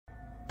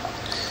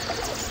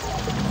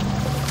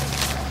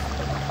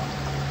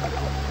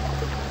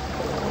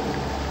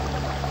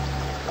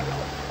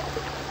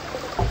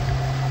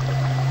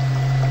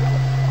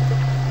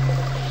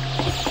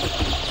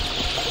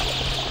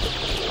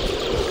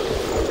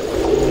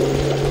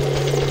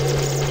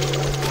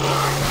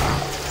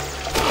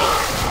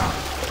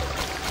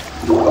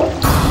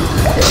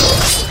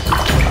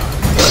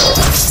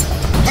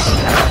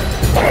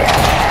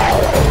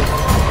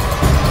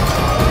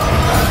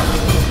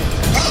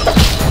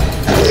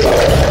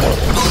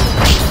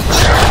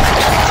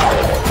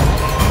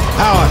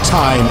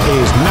time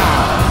is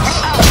now.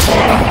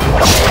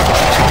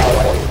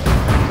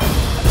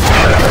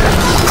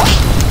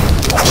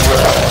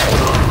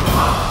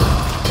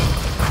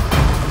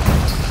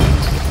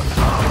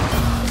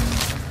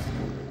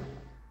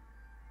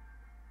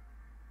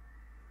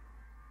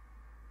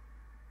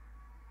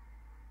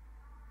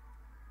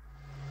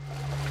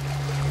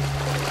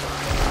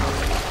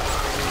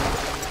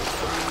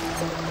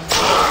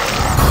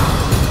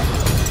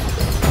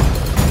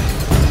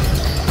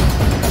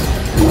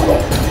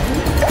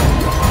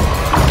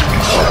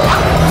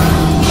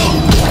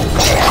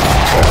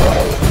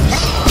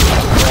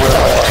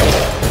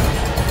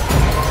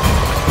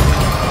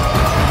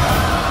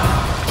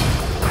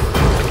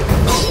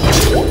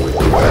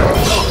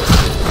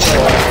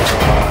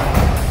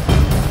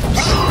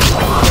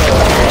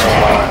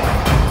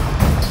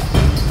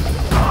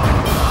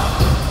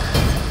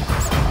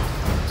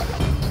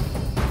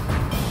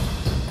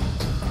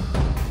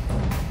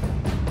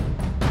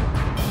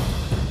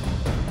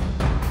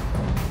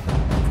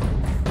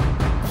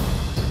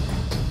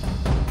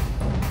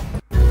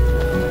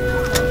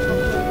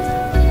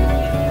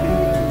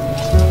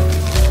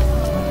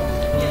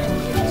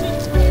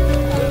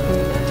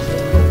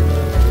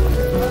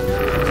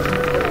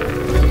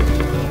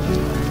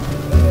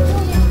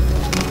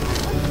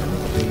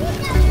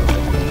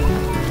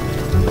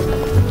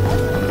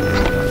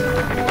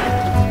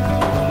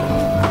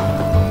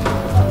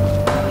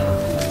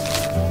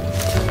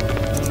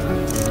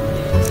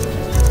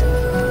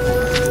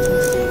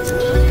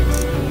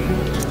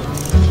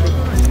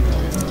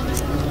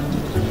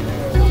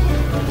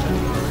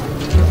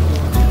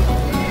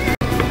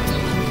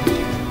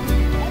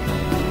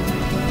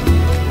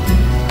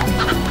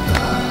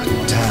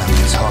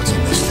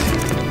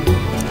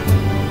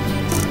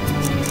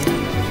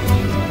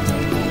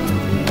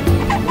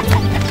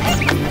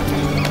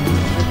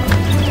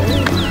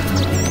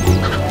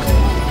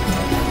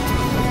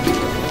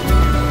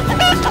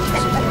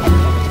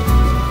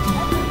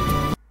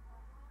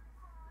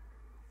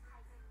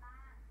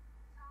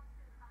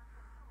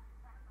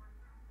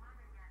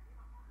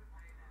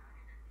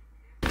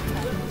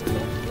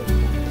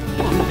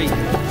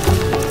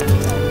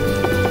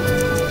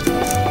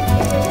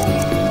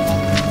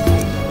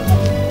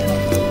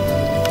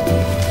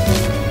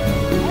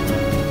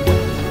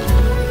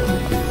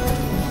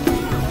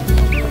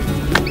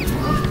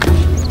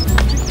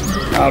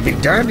 I'll be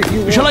darned if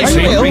you. Shall I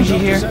bring you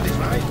here? Never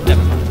mind.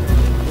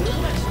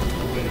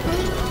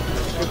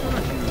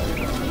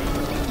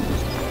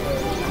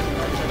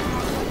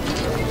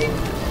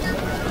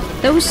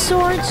 Those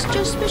swords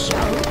just for show.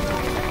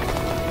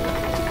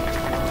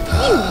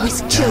 You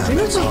whisk children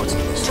away.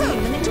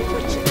 Turn them into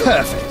witches.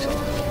 Perfect.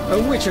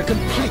 A witcher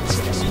completes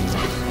this.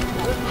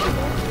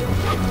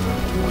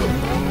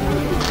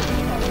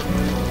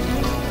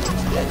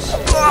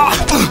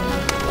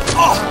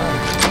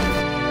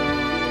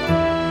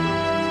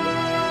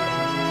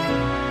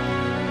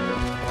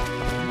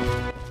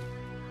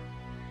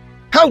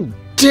 How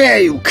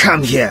dare you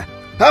come here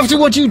after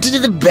what you did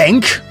at the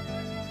bank?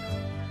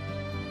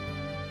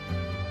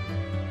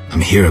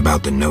 I'm here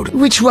about the note.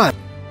 Which one?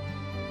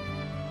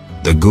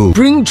 The ghoul.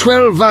 Bring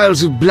 12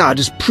 vials of blood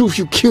as proof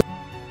you killed.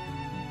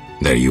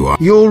 There you are.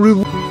 Your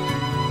reward.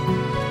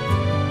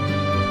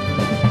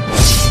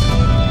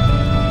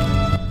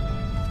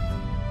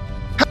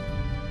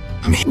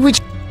 I'm here.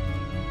 Which?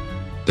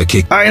 The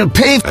kick. I'll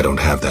pay. I don't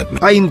have that.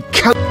 I'm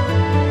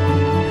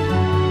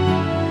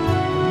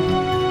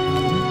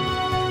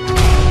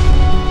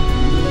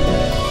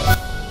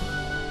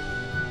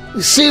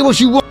Say what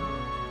you want.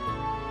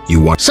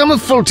 You want some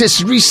of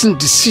Foltest's recent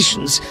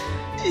decisions.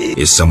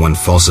 Is someone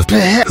falsified?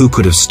 Perhaps who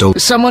could have stolen?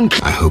 Someone.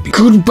 I hope you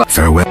could. But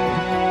farewell.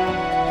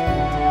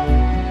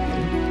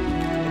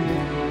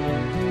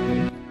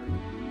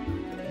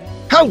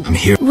 How? I'm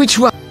here. Which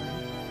one?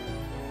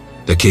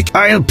 The kick.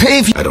 I'll pay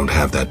if you. I don't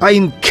have that.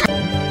 I'm.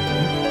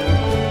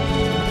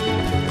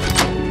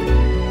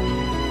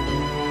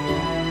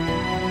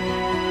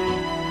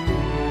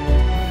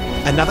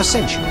 Another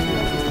century.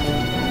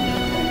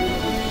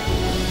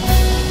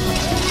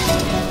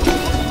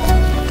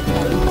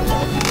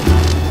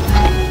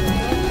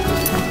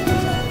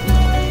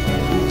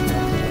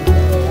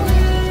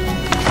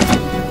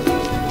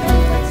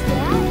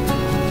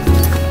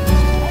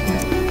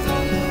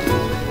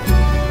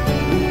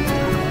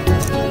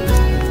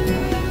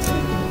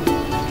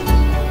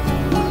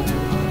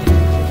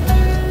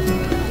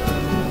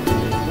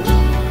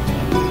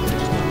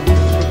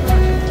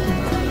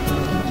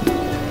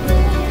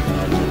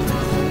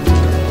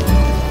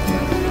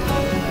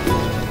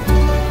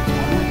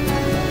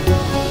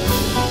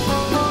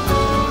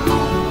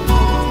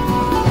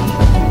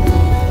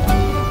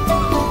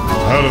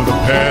 Out of the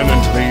pan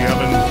into the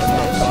oven.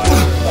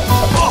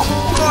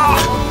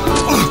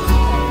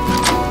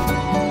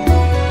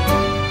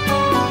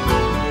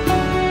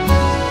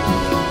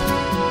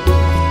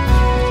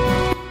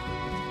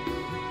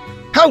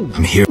 How?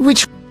 I'm here.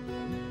 Which?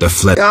 The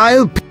flesh.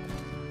 I'll.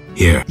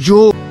 Here.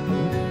 Your.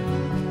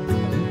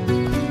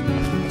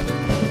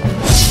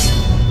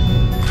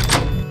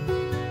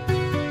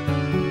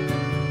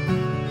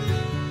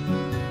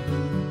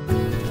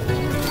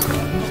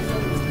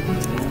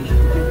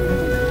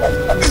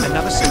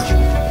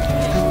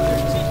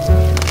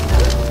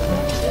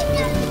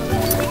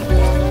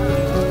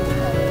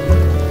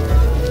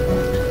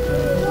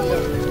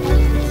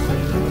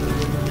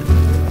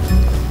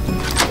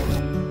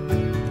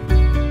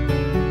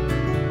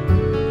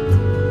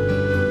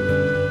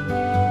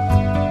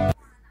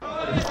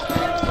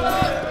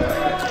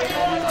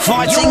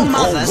 fighting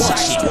or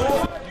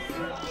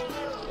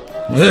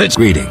watching?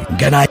 Greeting.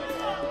 Can I?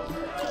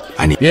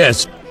 I need.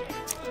 Yes.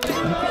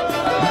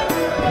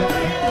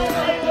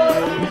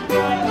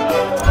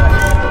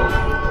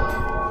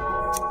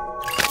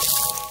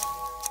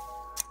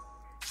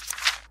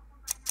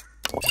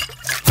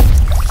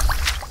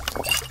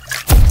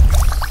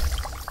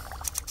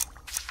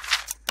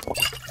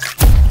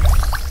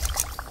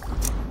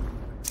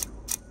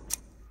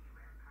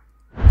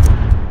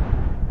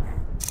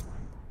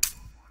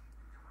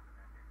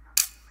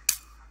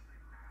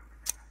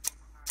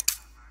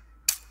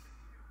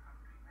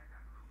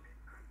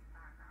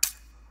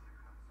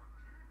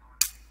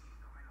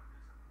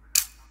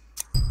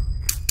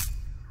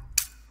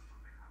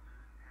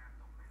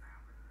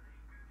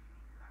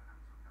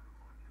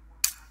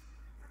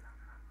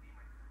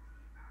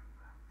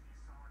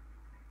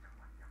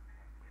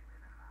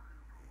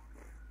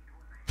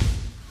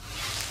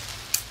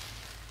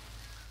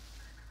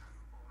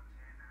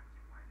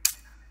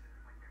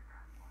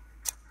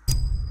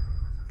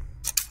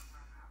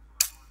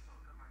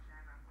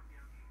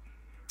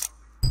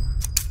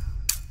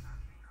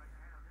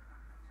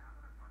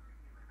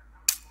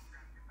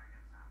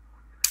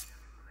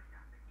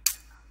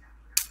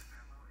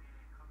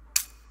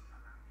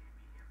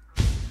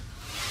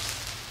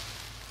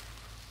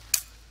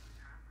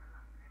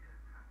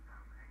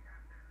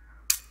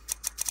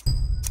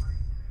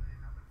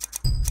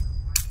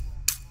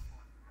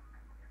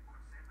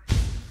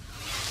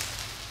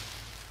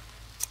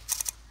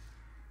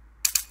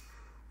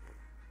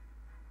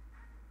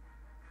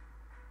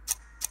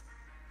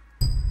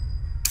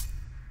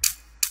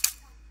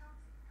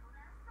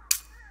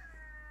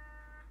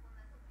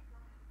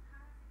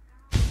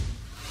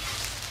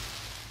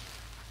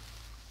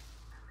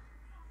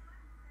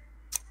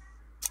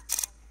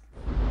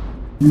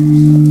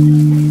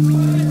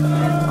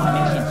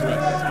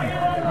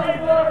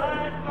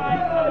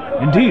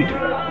 Indeed,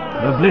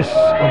 the bliss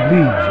of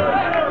leisure.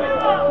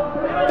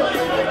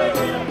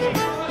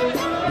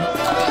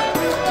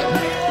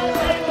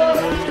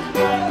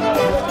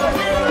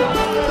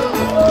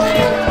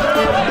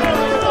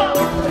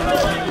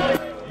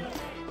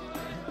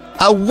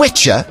 A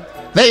witcher?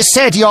 They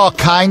said your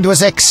kind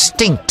was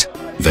extinct.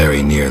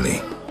 Very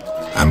nearly.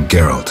 I'm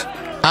Geralt.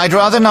 I'd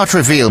rather not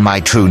reveal my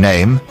true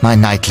name, my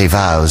knightly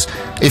vows.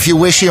 If you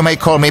wish, you may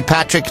call me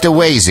Patrick de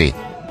Wazy.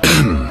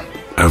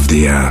 Of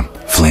the,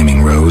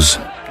 Flaming Rose?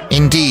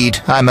 Indeed,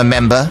 I'm a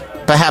member.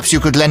 Perhaps you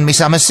could lend me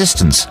some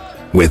assistance.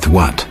 With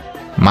what?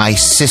 My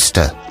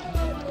sister.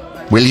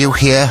 Will you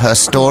hear her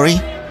story?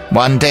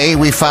 One day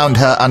we found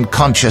her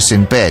unconscious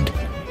in bed.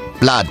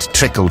 Blood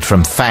trickled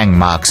from fang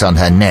marks on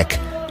her neck.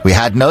 We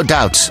had no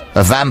doubts,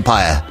 a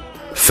vampire.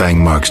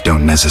 Fang marks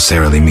don't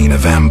necessarily mean a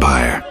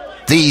vampire.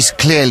 These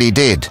clearly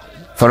did,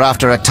 for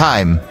after a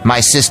time, my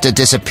sister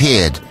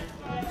disappeared.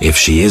 If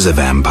she is a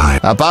vampire...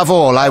 Above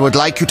all, I would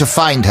like you to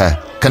find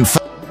her.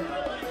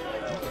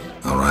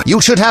 All right.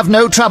 You should have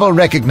no trouble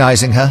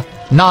recognizing her.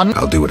 None.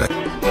 I'll do what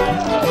I...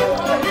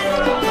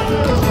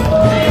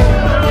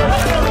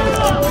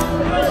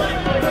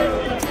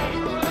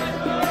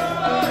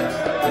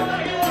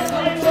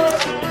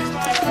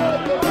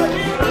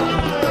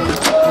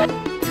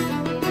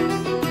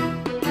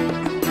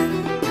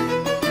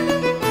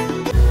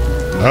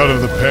 Out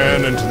of the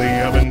pan into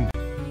the oven.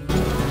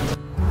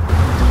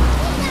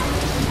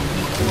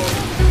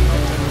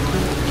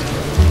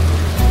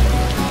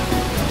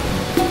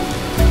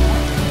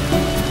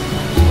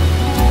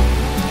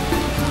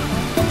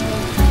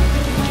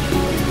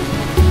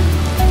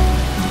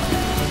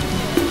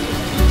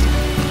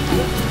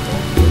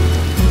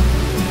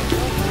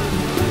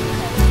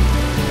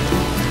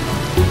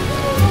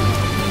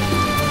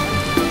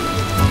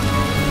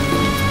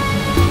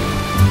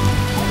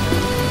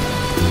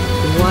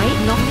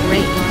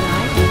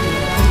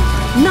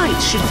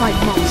 Knights should fight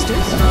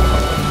monsters.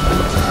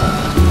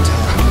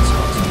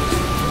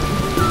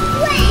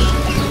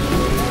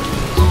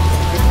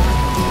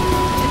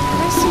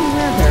 Pressing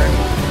leather.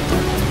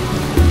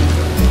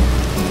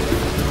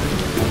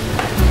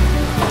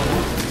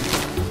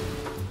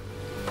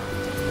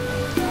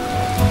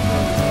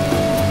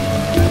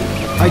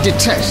 I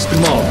detest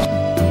mobs.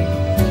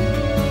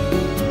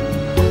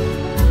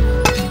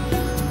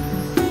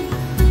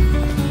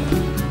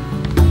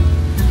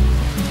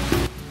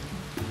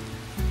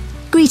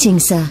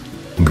 Greetings, sir.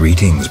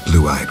 Greetings,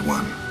 blue-eyed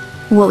one.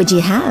 What would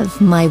you have,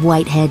 my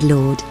white-haired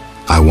lord?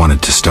 I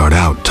wanted to start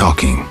out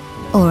talking.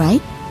 All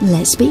right,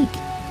 let's speak.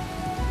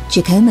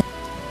 Giacomo.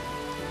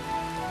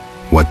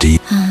 What do you...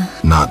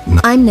 not...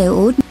 I'm no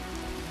ordinary...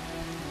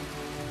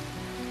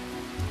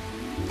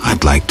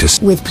 I'd like to...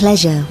 With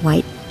pleasure,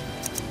 White.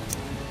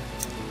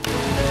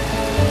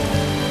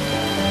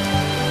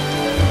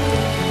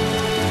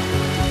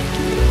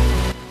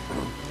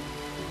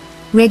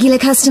 Regular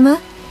customer?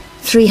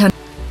 300...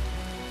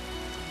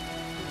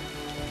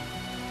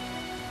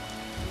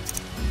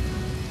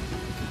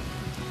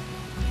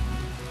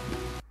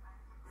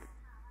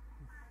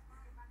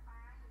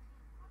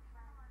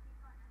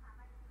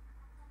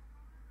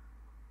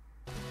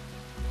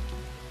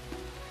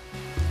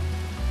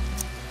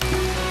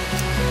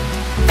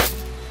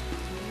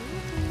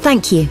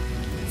 Thank you.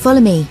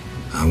 Follow me.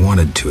 I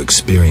wanted to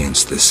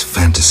experience this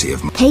fantasy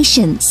of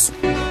Patience.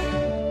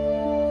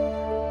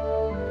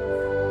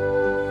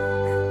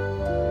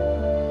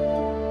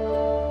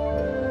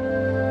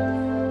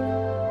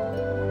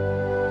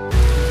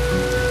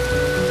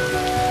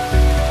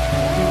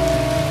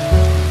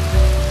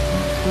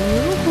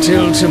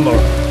 Till tomorrow.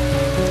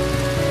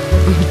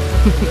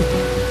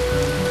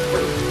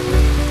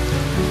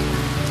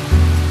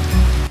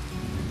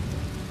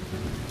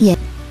 Yeah.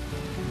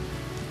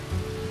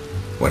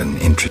 what an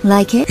interest.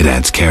 Like it? It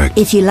adds character.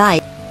 If you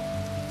like.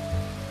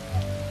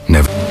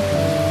 Never.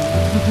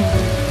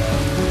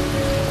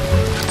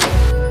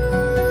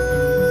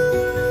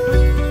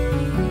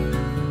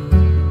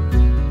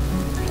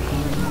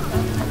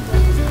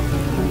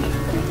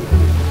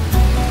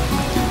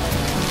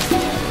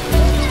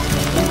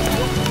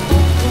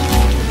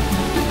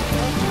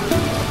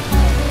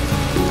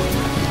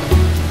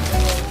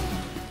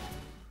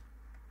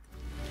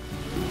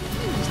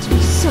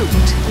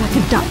 Soaked like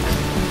a duck.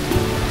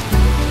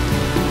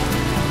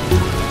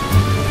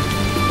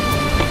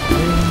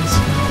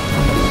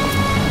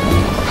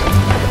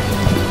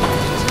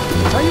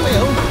 Are you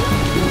ill?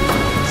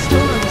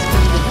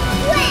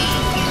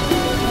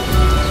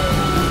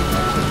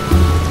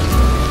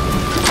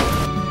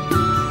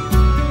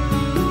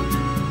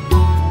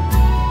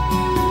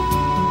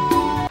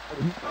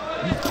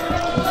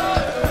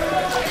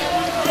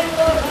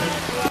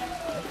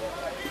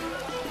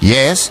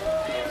 Yes?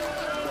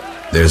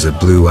 There's a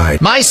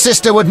blue-eyed. My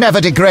sister would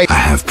never degrade. I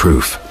have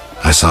proof.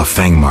 I saw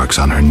fang marks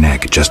on her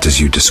neck, just as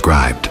you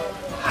described.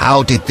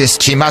 How did this?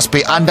 She must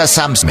be under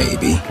some.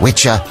 Maybe.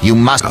 Witcher, you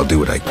must. I'll do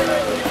what I.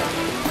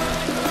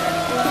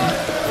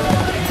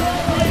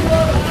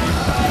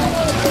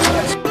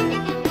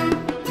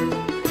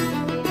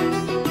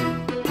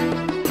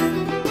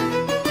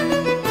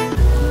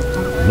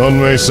 None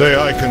may say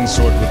I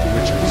consort with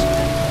witches.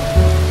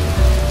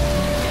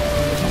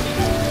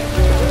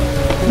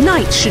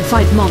 Knights should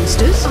fight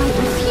monsters. I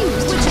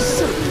refuse to be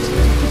soaked.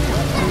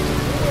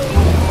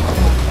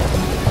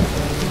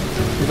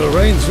 It'll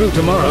rain through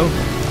tomorrow.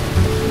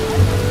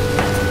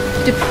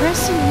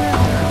 Depressing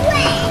weather.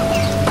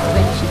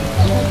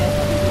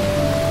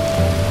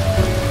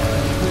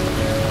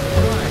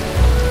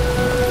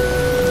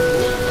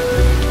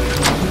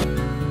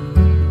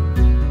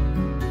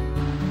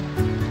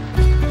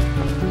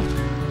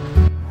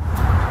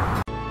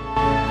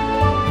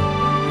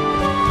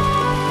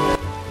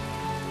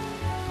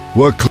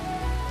 What?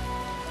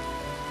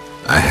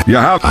 You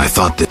have. I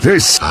thought that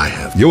This. I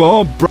have. You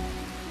all.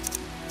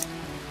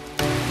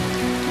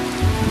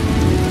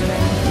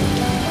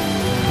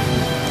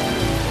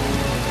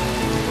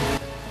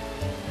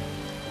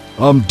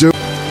 I'm doing.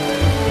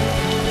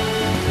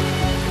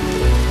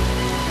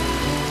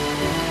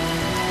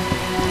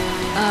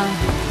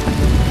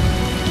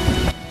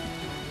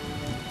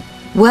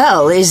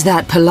 Well, is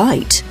that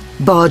polite?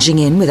 Barging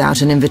in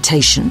without an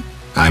invitation?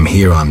 I'm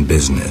here on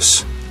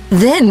business.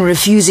 Then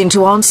refusing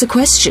to answer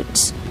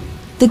questions.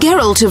 The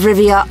Geralt of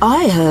Rivia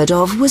I heard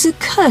of was a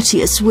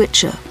courteous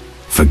witcher.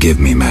 Forgive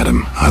me,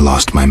 madam. I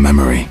lost my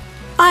memory.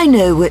 I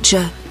know,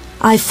 witcher.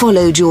 I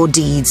followed your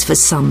deeds for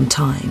some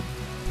time.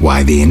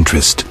 Why the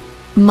interest?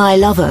 My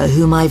lover,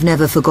 whom I've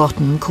never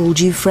forgotten, called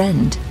you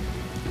friend.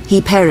 He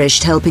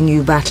perished helping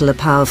you battle a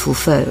powerful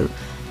foe.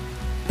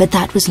 But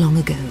that was long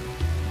ago.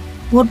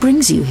 What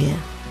brings you here?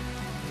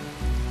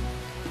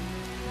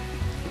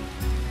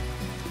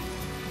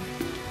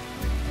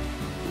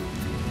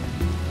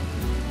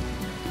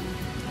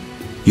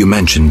 You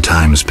mentioned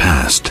times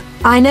past.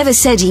 I never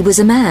said he was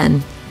a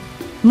man.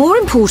 More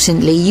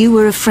importantly, you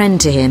were a friend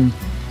to him.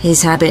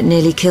 His habit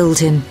nearly killed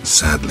him.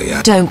 Sadly,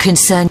 I... Don't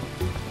concern.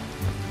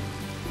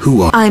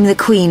 Who are... I'm the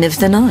queen of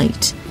the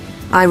night.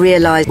 I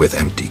realize... With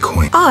empty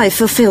coin. I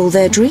fulfill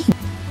their dream.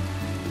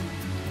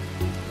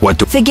 What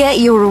do... Forget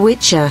you're a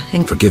witcher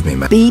and... Forgive me,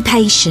 madam. Be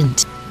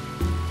patient.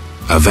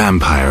 A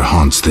vampire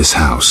haunts this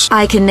house.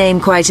 I can name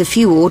quite a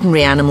few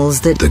ordinary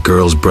animals that... The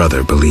girl's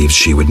brother believes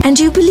she would... And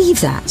you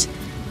believe that?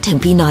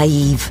 Don't be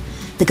naive.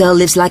 The girl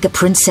lives like a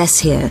princess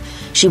here.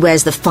 She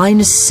wears the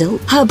finest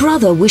silk. Her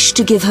brother wished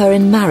to give her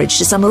in marriage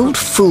to some old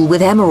fool with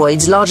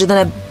hemorrhoids larger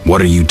than a...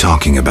 What are you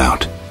talking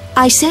about?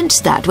 I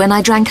sensed that when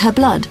I drank her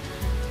blood.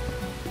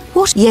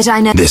 What? Yet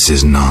I know... This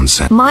is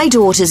nonsense. My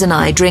daughters and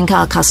I drink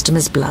our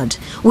customers' blood.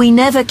 We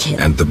never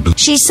kill. And the...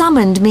 She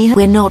summoned me.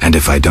 We're not... And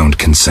if I don't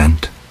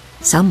consent?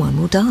 Someone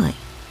will die.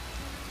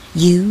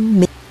 You,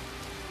 me...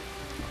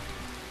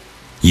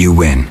 You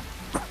win.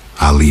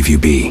 I'll leave you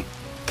be.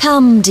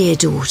 Come, dear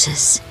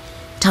daughters.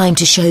 Time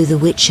to show the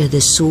Witcher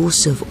the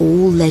source of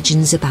all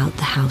legends about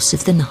the House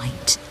of the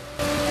Night.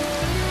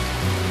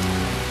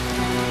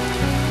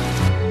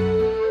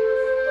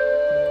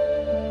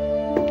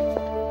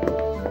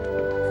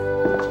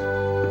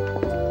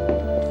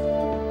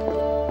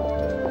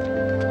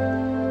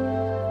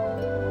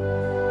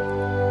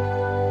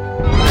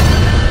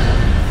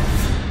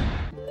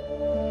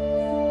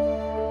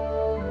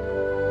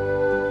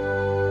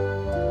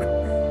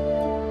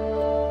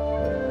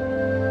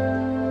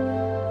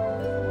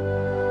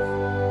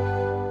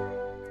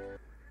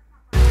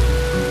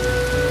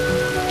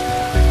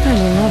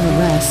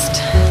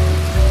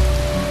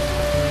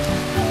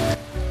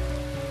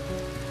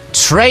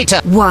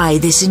 traitor! Why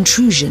this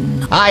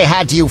intrusion? I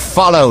had you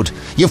followed.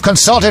 You've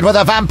consulted with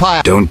a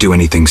vampire. Don't do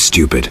anything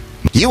stupid.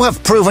 You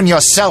have proven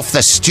yourself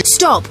the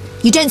Stop!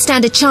 You don't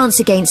stand a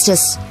chance against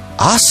us.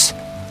 Us?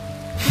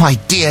 My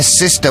dear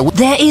sister...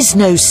 There is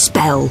no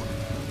spell.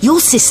 Your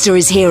sister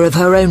is here of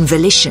her own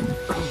volition.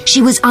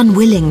 She was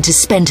unwilling to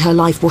spend her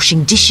life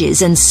washing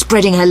dishes and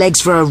spreading her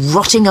legs for a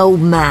rotting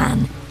old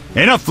man.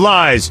 Enough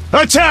lies!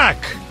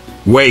 Attack!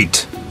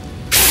 Wait.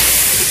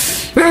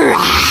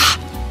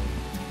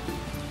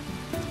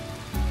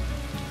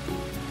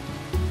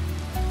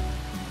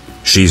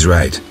 She's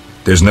right.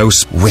 There's no...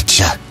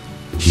 Witcher,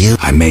 you...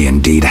 I may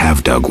indeed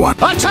have dug one.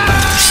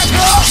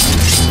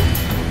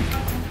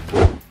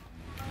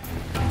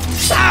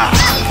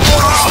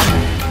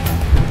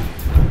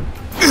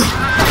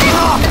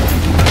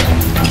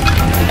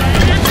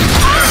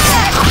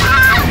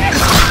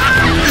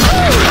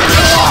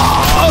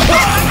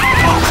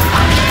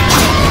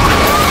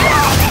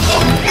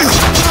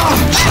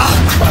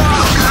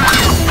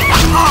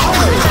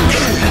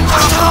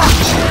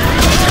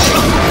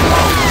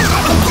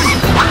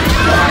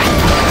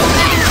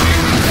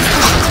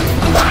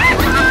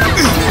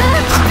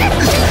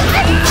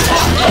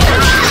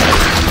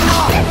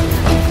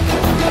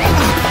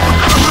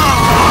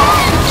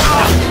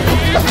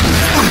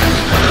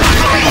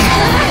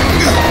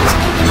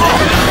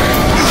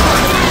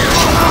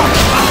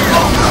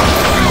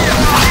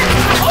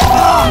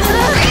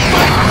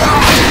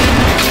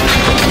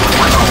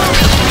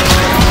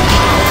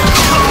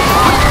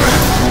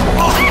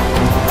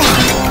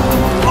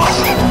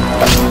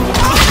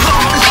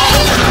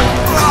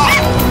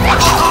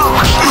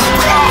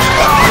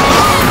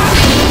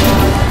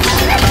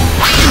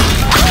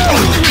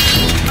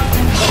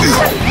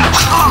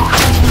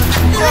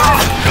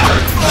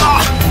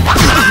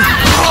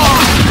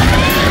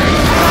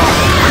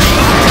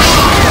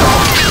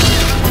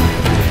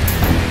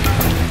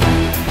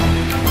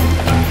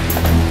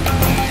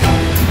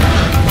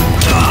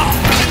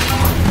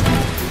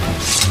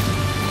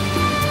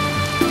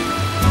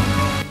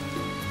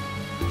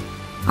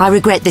 I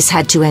regret this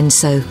had to end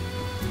so.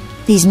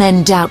 These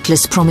men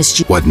doubtless promised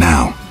you... What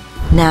now?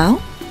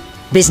 Now?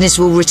 Business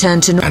will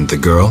return to... And the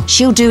girl?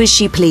 She'll do as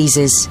she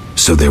pleases.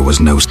 So there was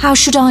no... How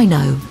should I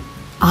know?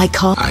 I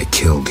can't... I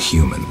killed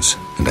humans,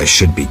 and I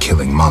should be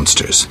killing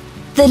monsters.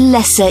 The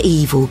lesser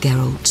evil,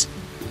 Geralt.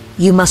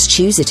 You must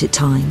choose it at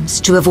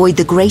times to avoid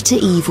the greater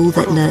evil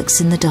that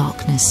lurks in the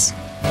darkness.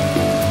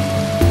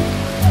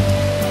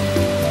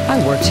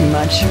 I work too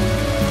much.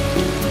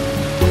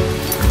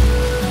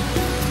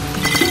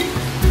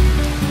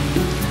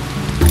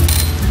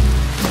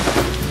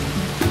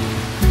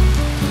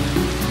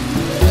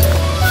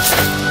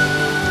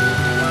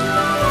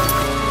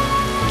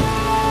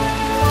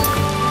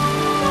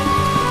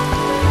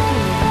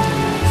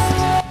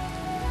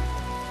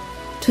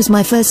 It was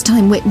my first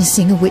time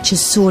witnessing a witcher's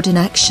sword in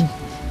action.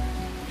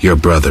 Your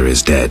brother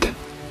is dead.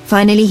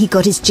 Finally, he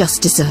got his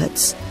just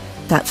desserts.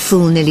 That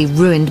fool nearly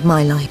ruined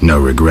my life. No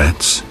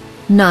regrets?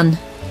 None.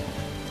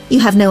 You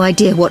have no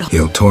idea what...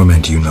 He'll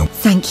torment you no...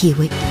 Thank you,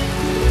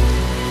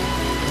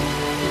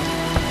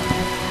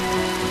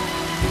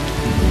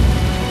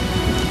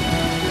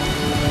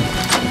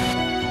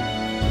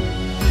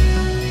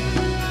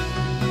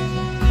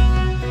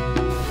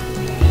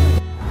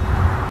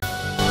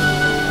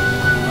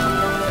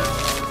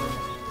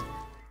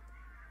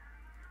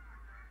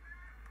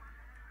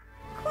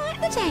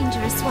 Quite the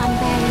dangerous one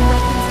bearing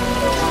weapons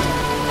in the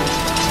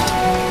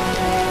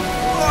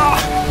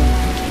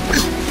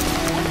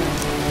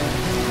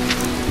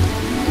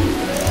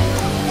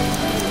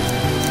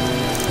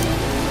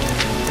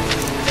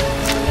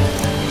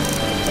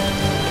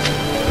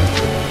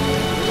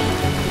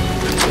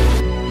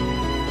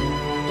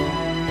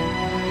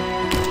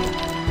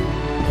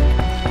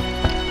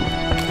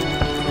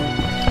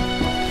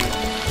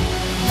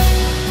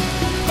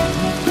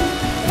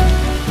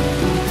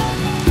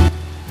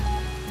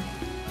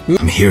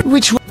I'm here.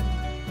 Which one?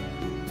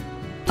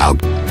 I'll...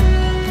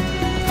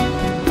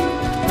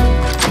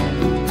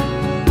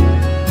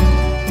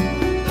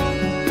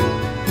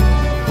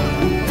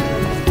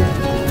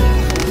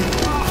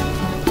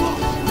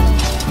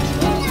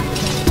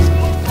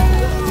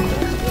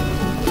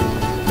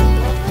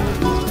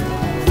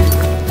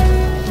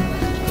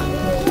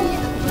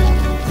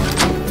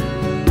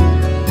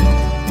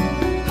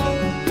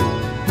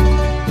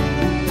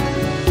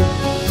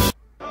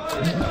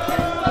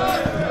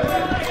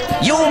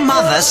 Your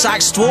mother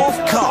sucks dwarf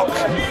cock.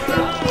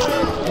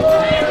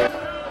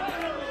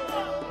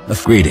 A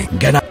greeting.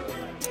 Get up.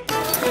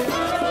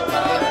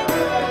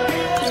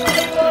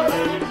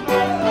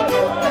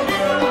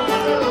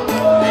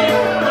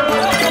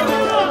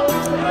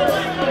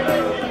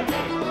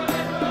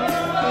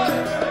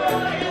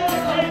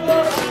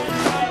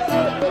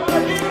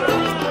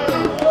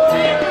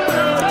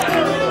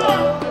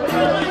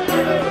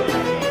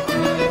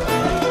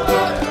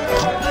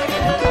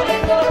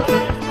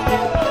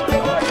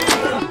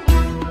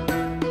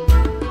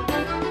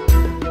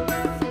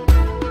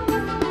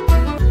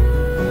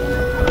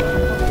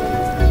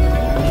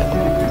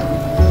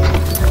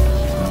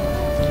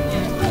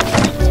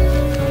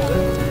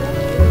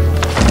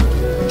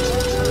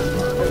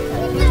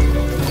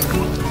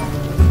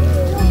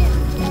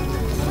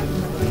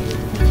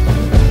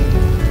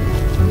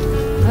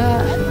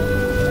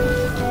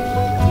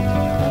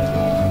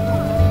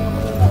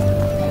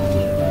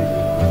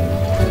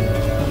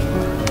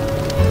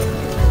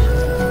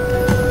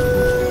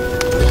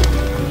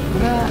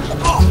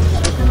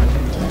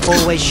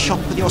 always shop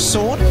with your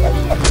sword?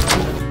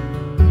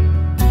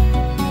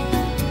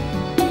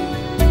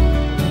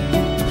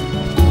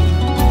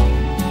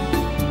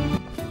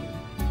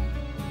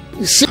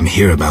 I'm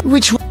here about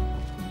Which one?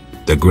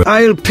 the grip.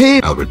 I'll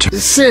pay. I'll return.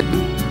 Sit.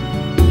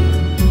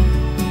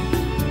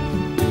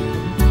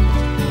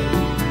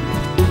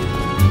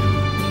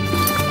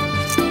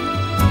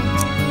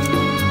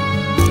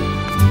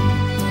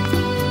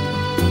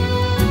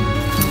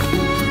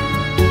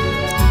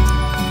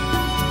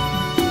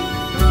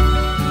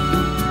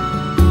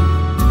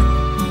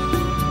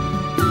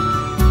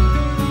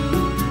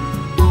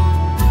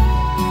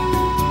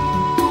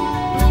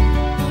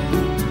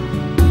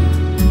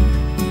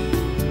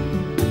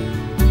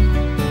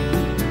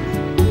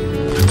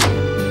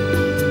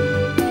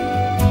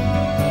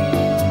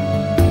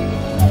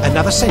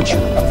 Another century.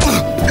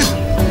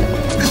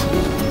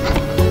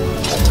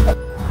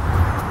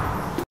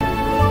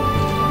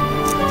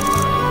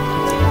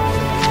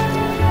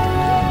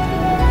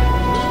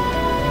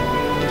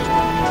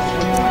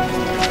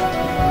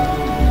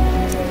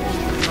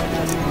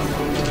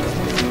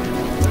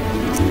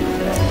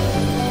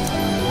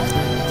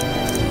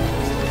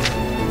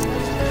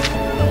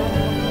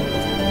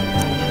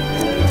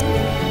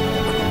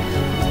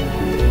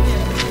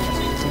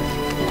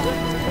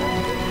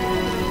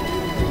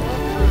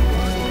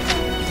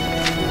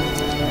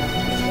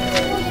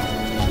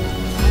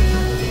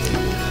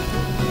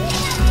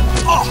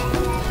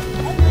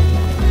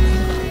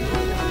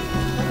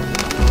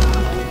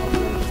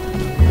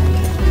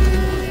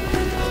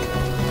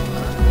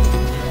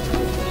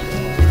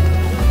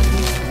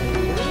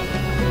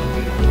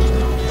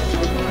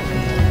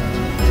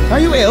 Are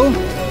you ill?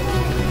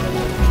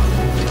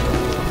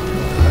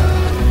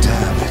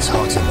 Damn, it's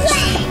hot in this.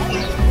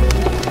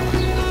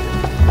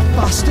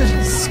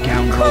 Bastard.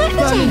 Scoundrel. Quite the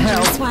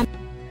dangerous one.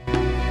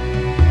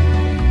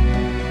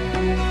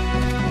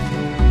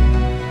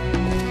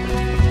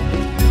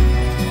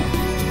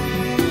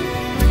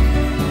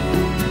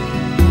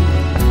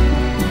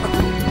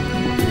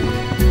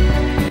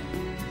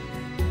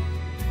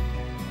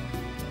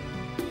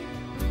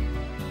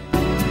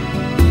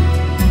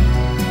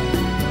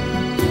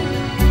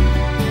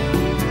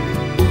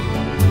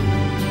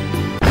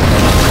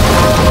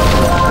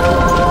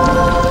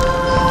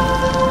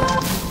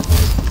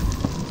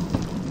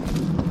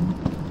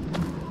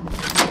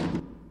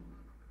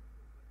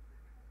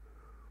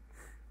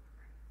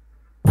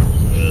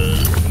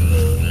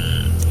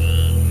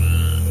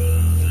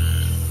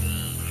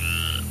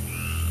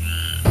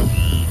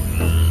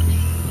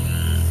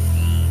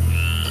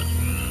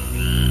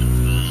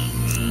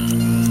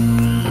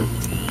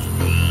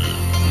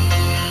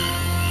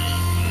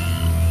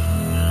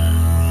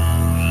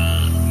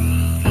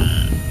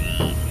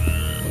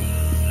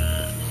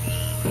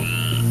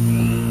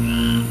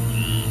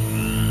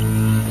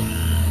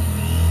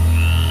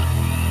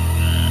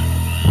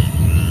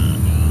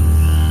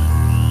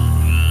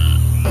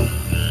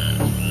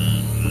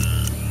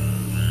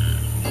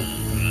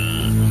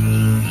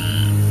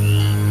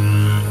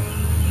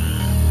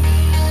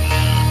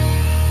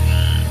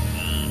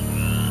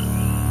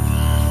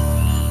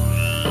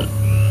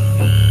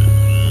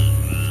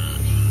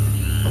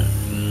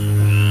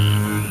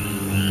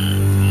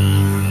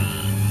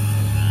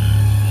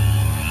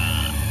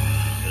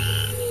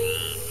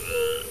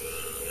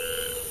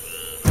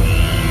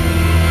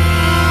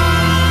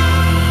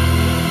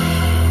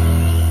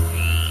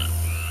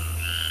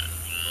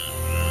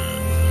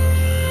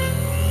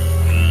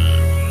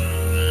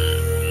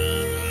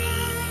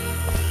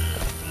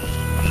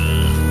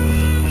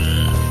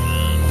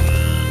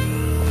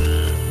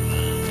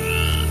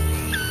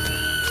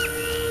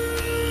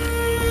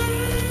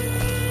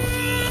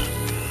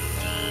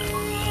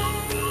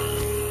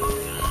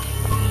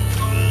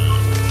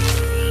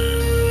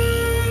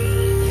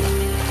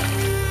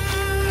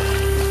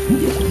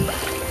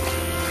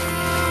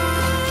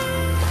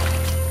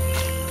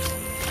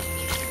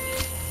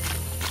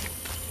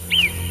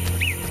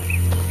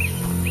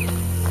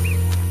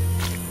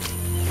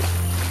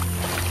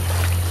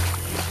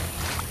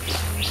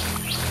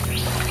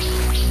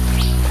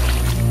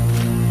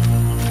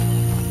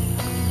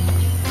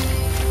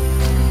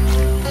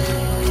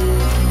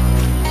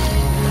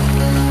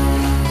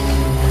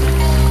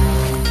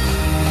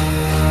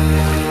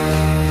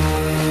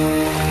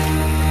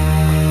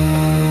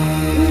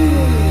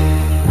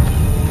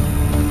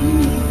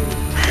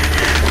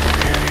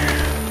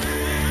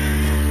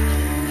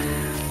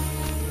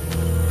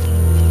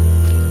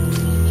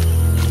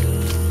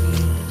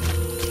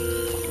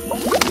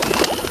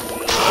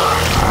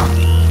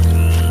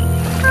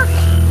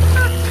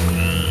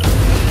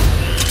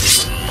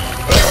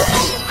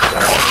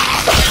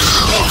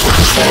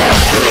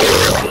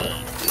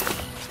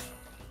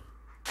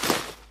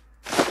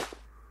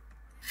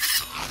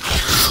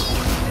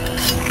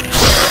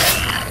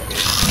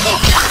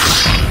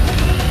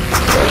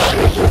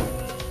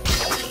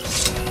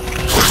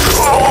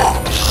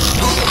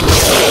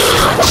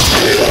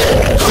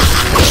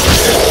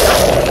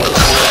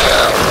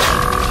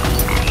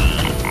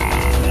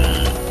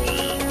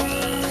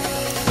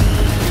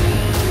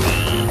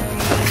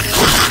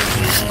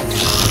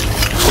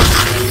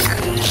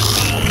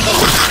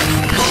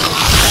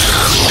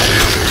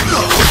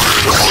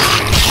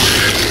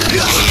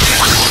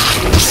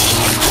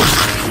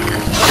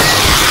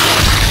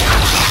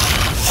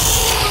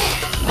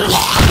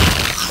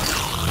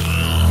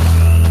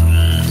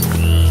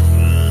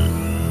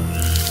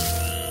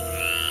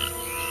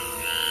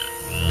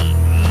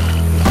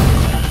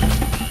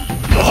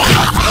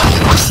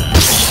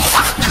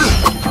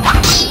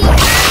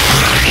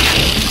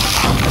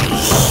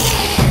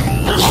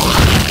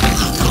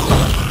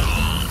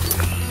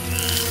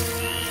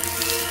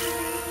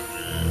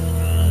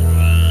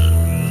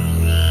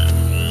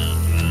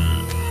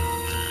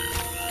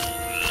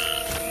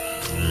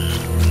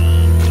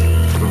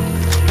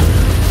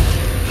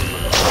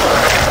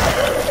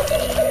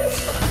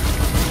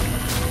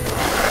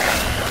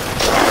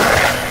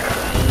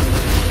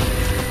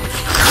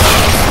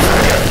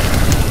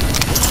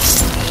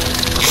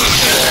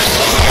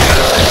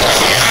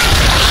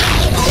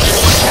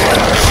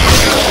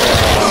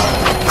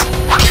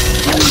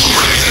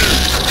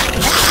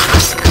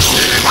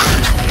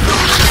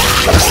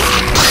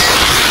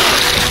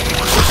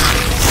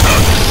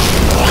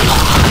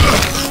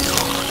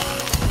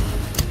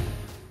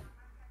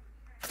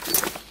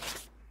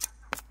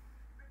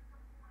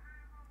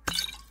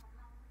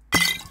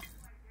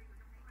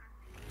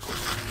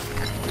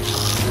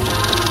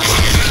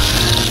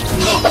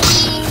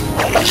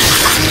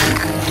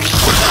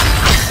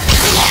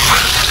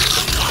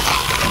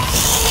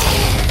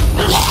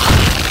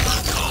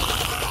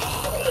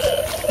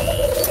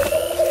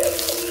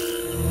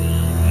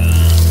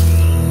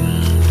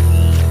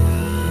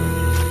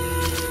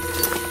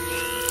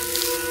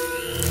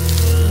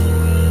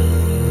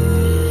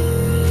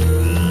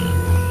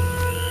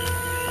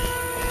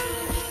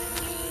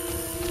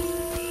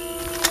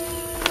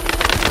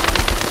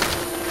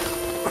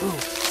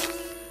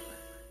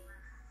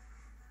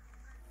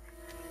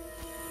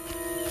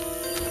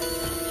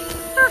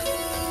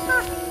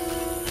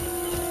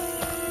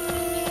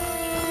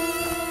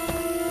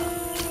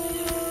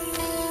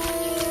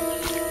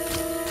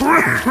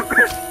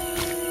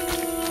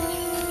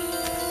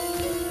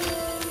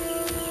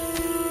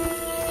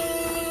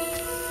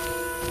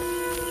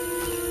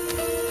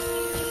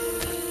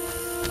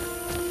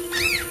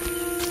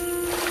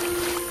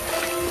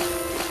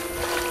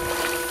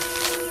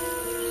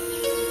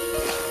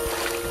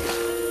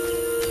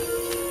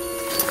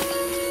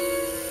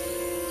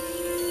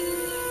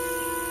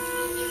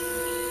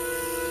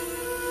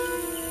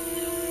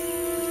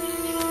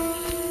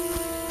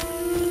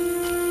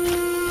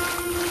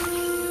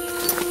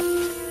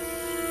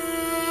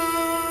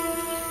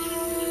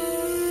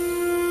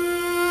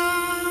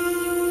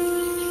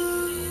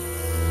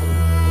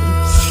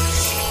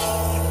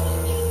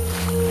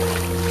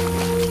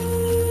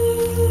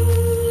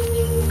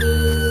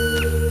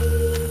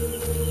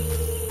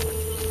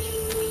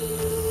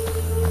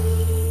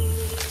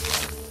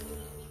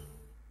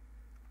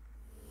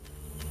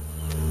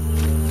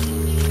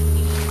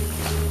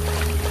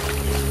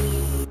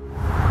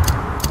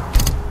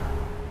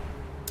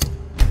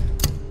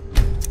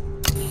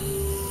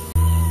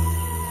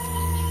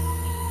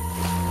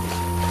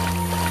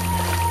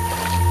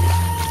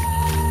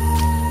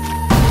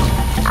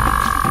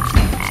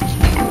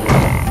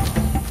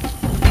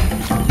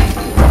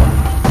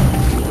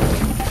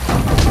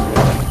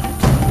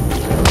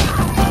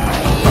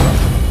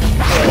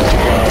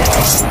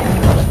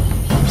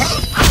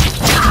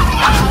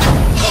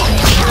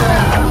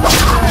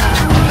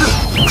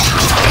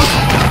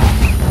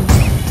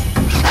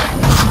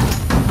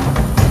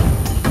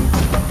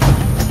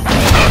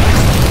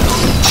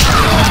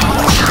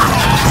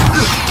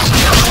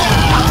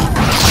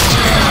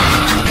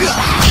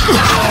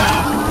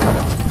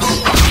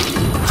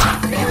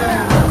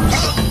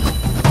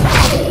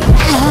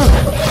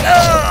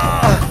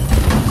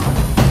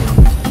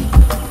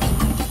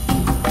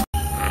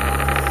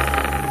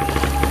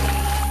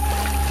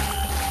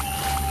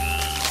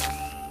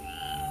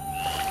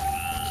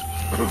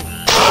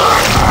 Ugh!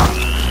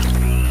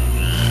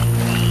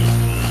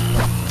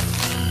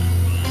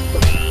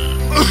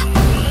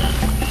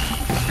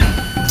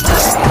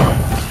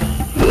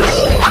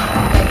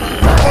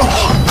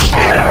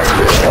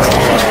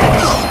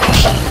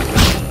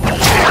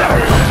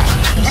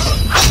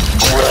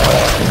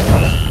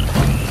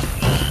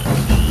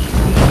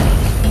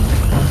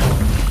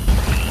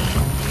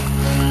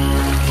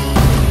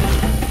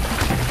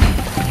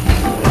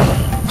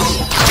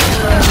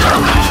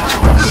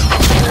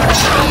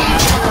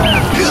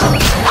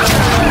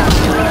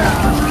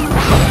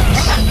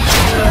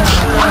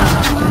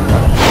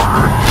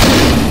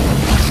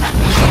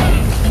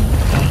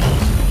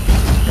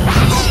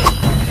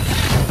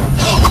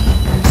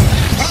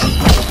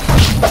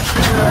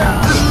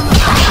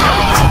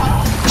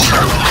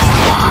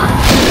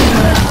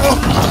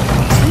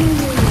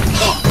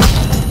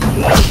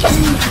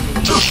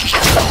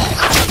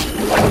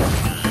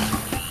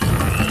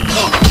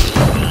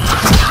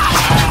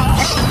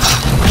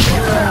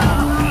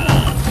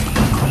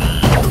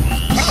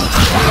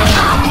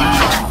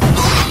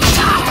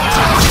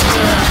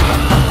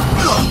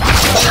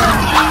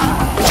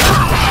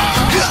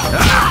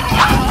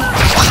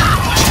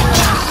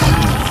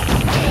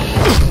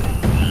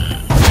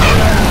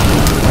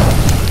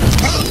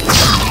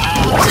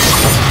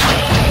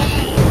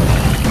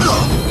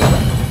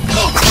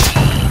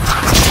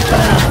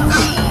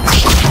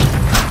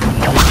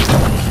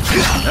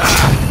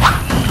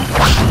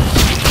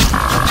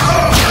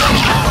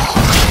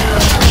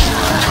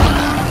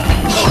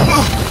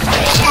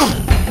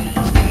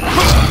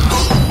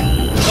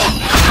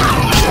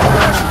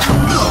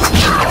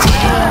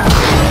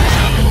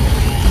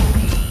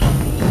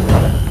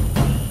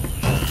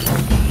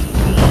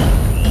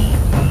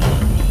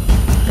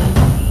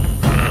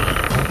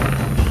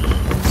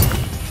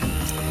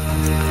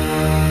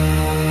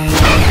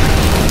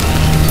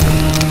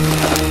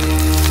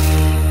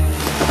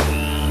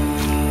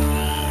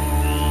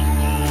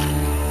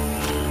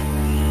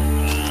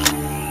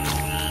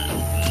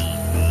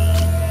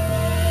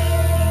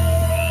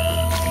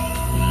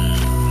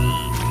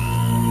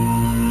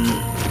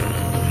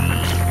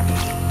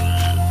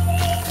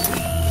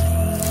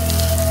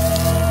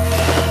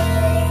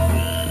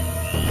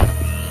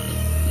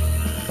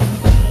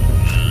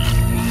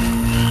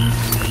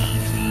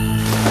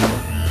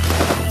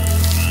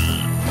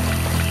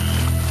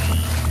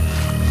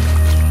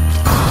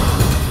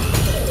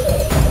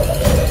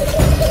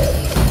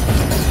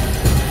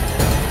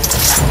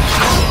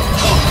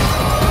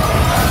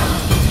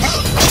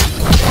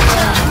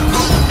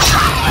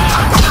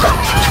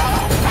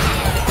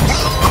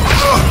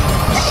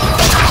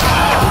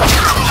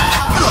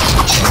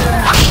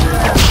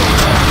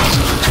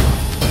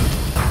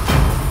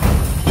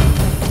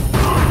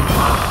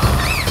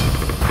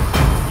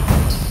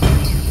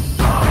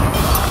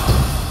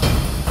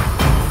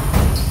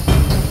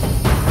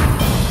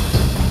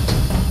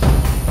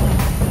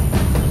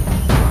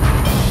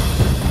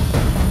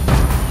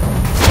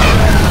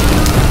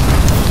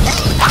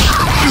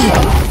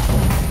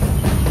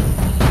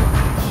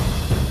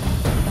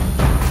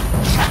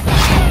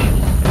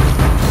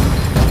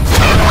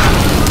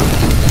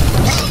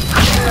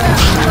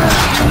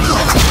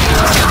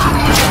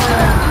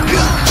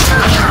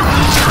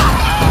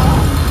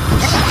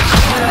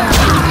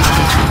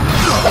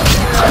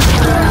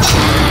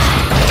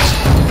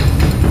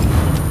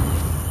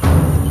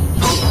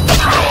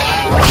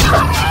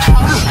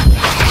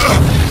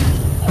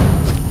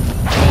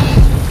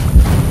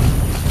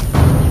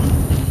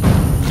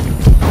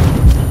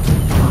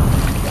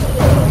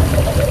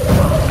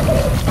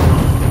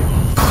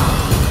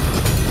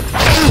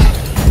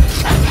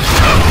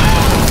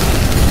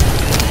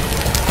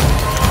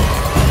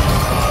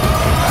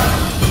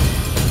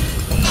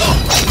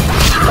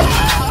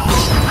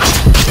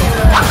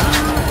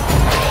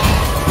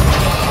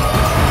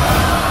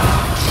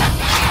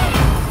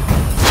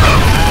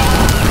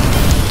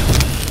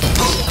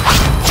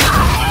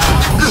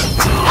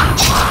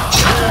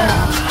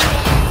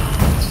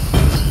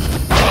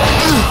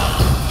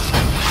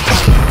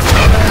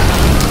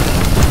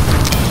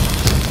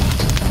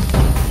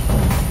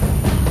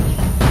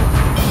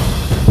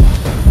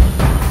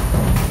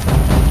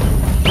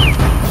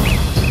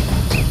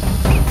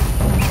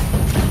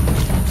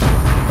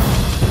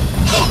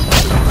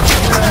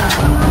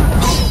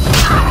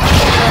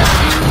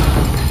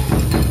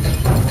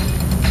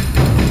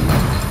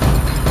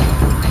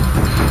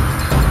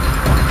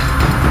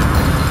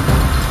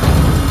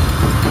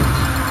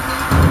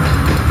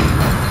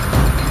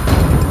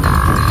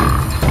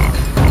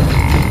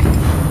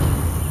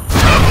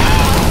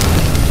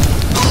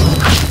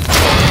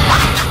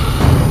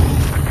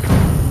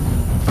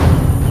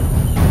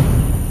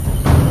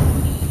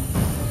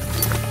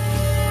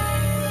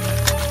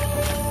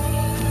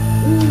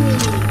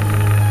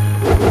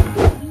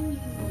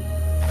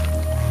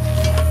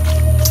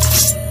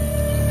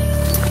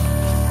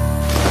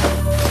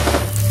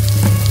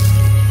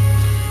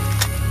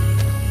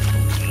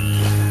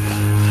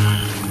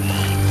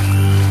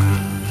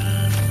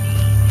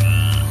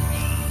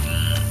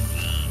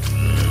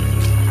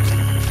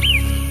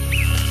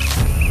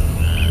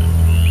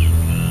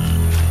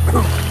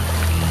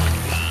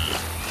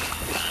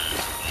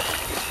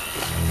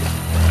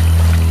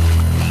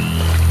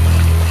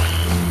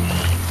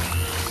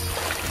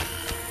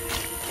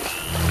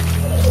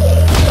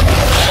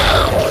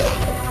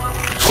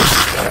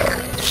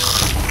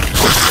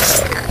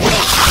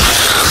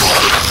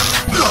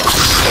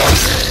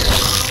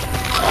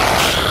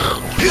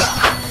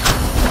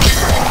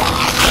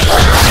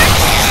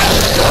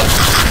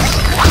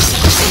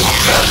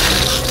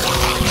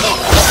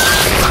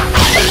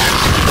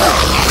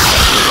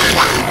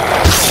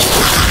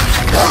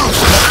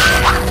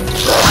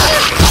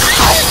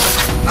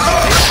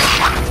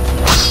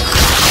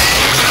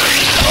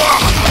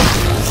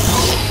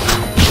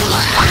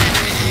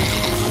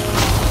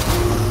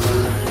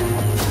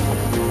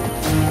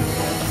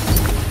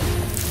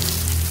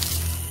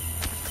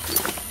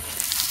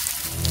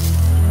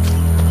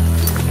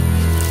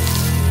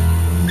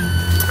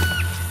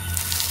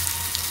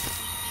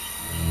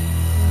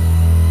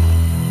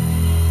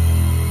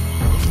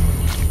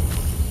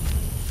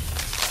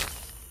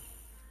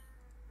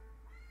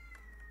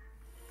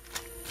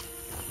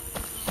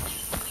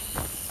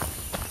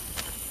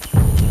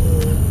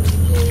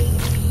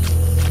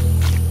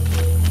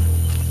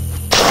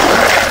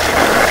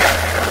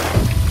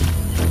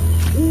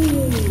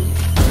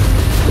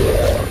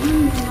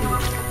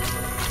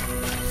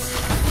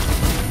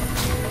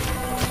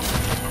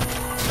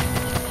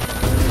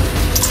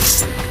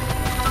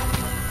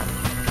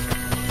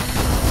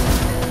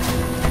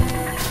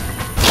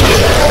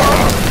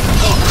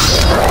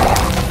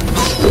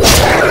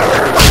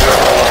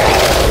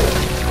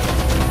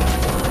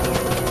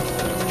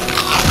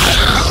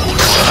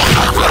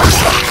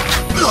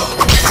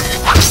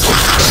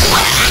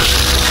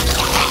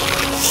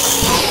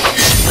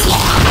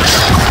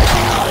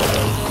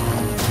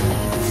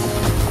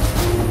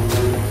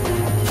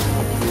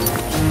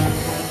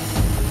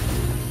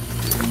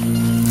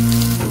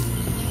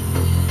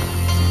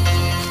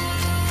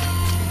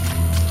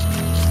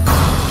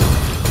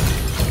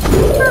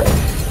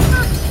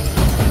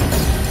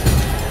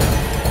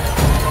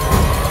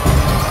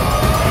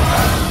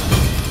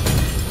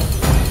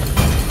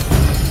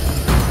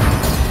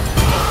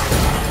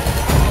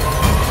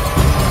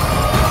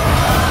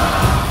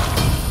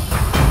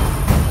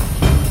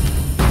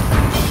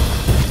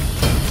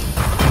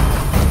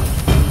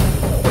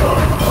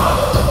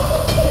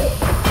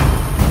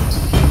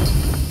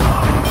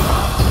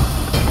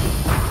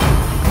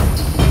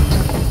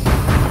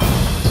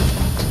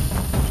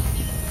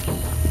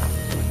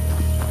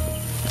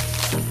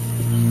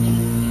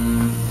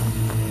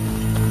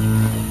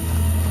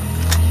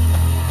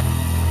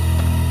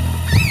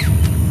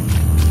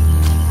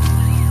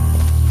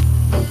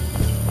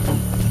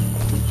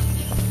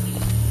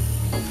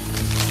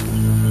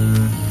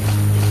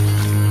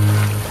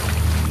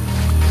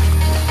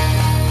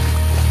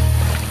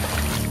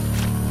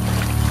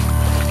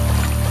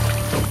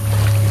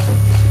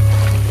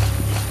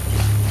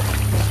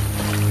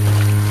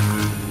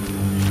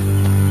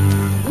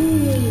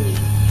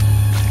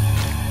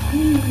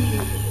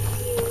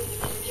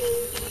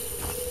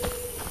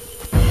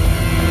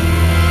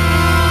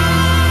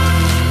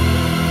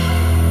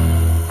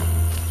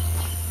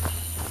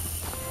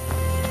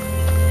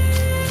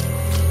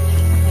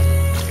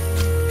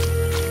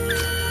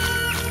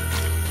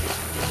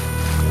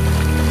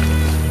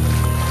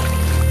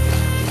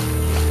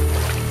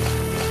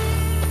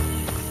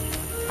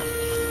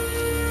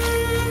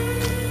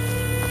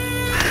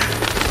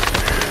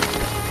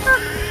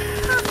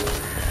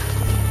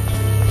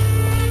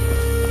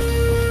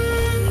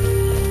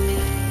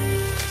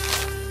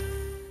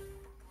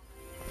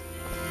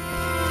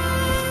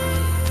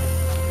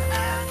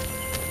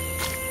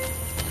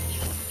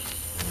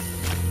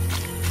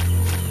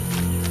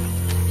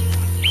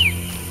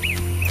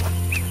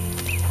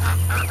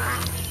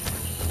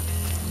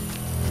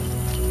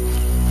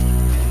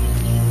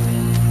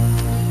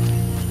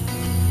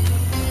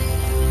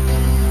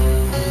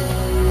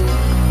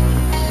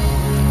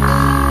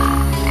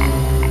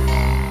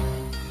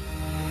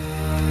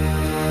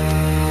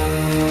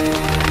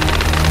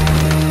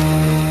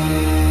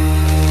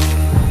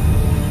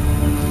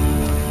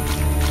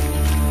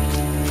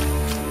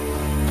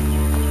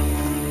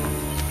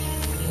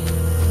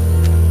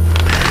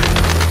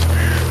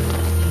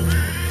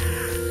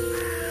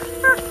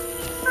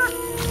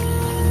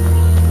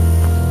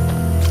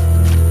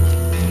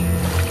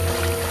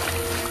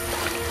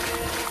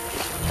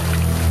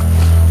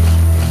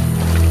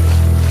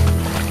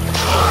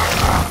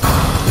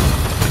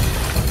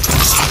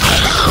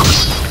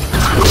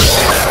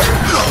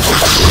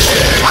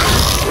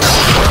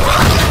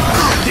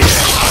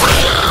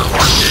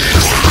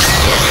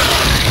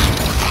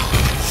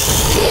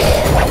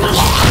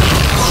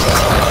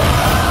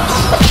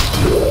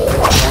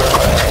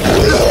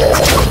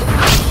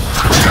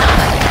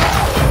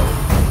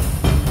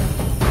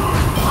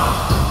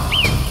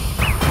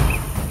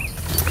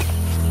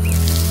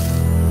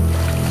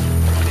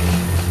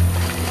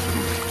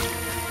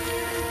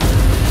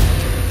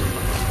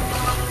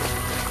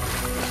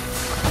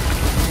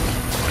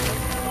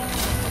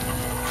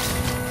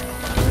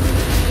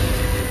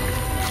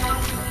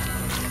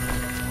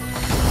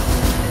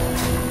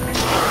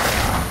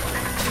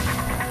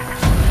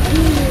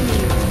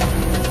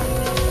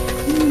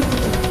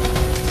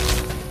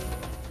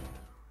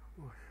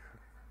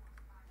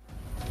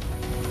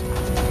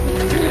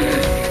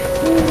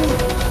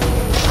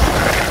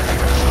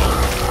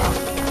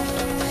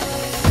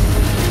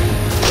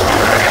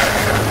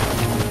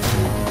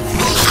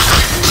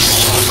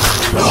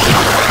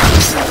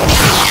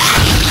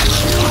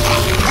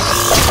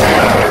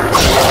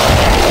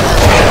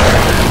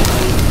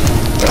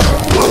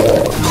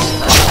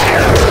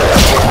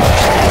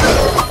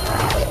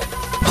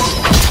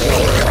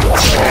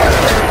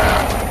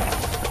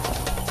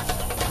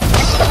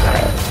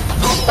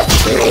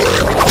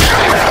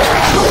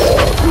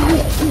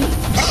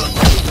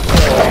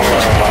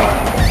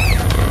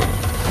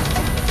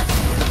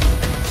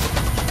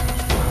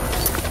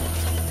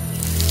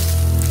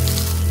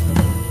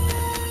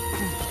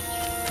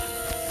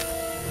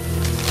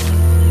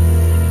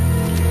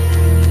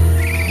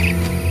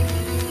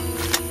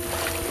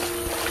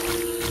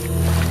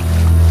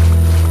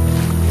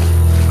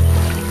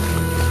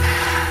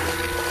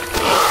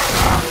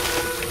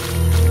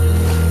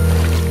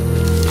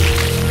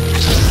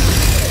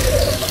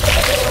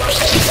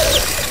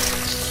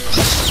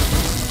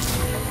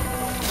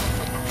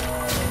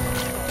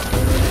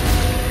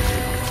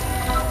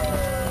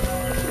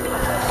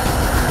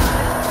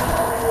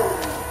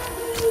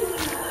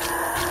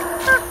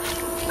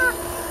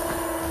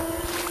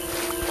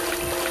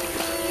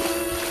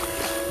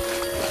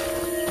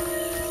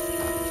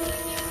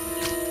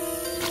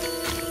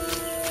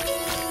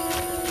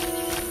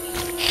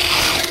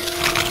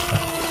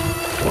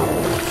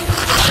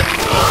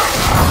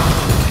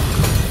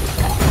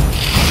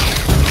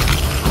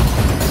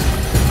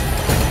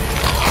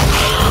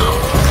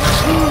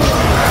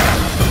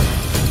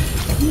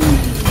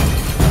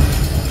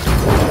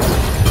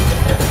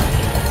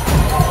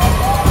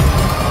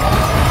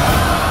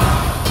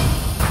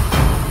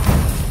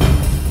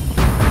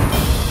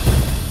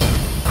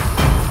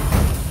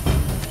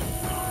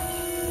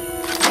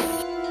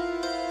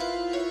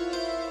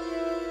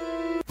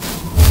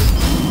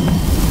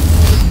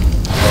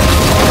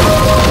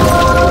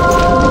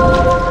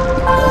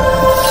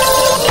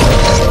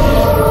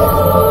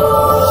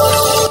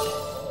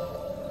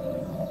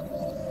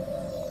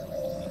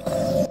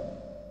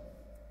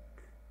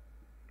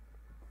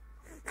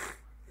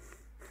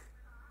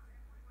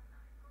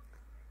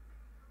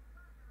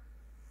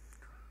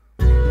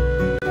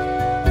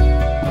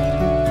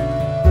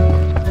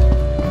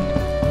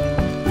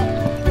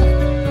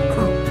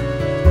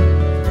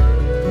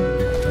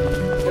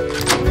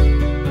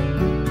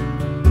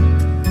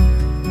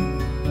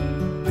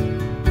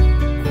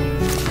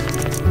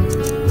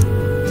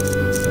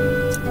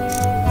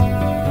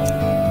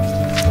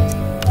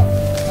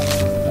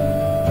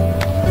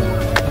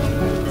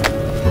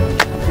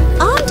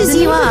 as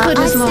you are,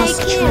 I stay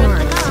clear of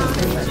the car.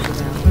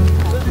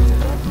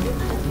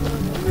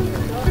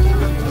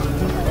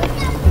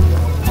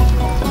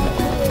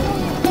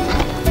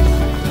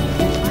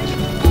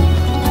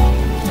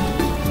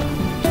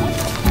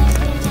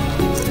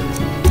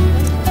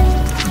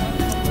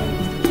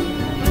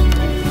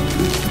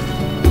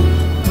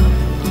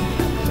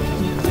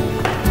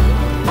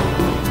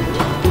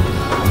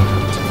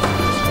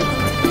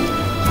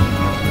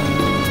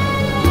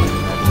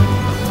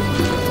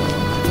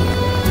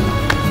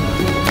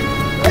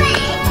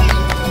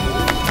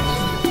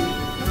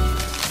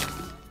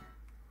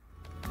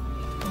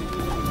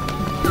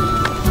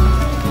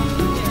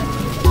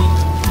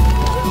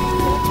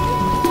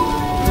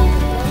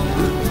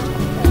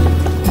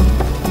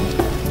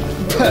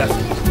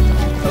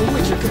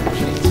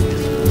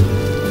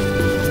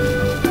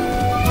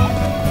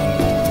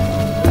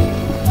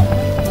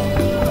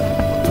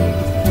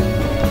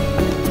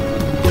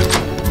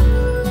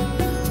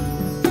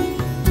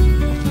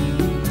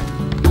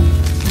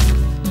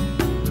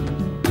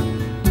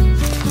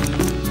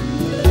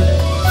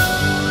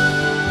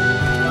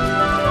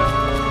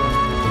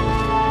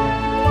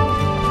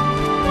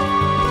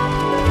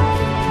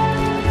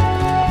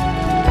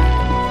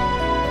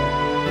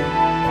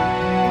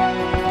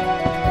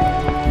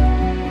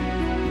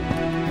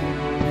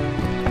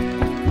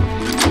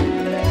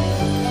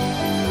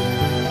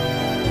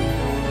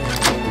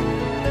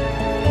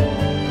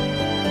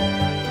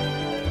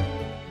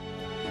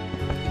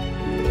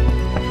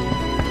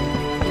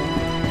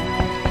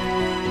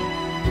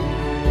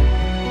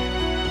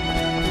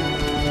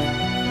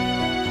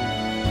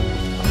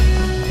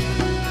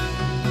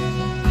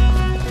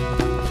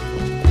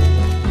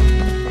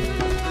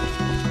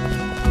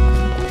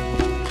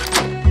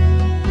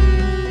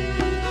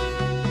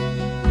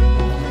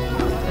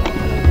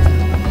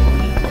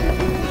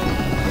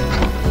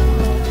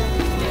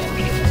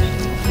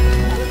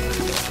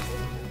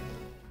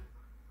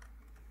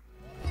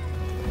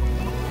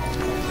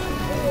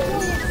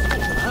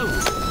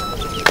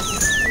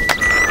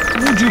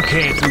 Would you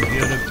care to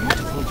hear a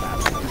beautiful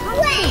ballad?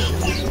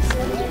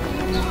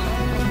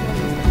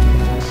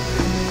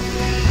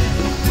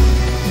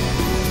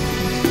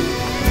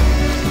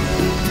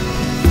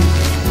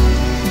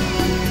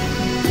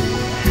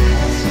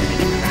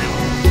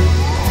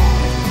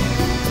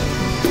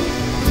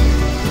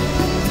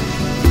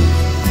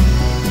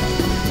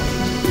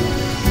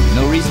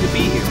 No reason to be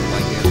here, I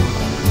guess.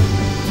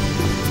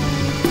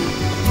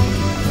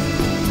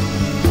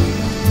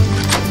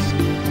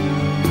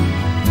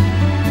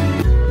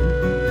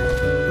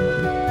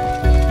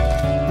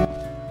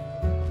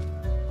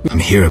 I'm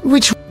here.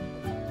 Which?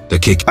 The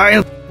kick.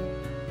 I'll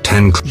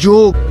 10.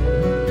 You're.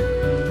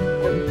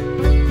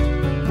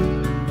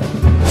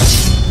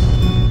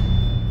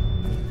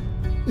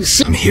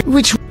 I'm here.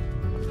 Which?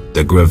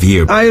 The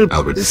Gravier. I'll.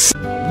 Albert.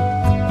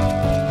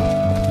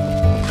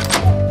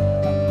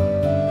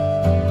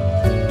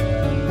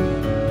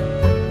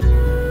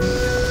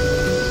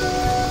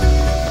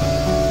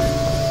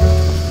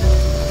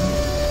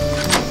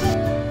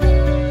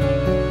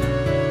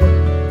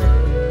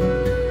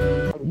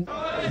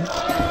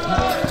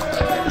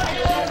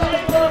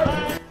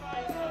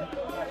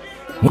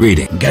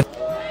 Reading. Get.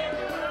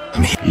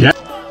 I'm here. Yeah.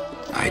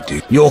 I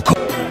do. Your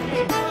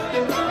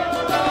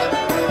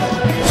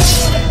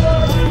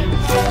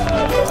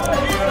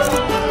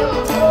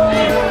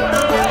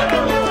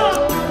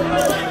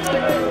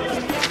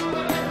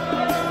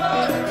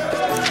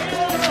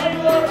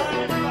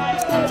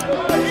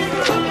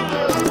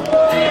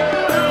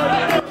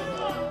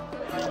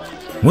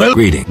Well,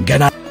 reading.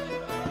 Get out.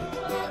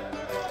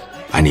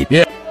 I need.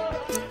 Yeah.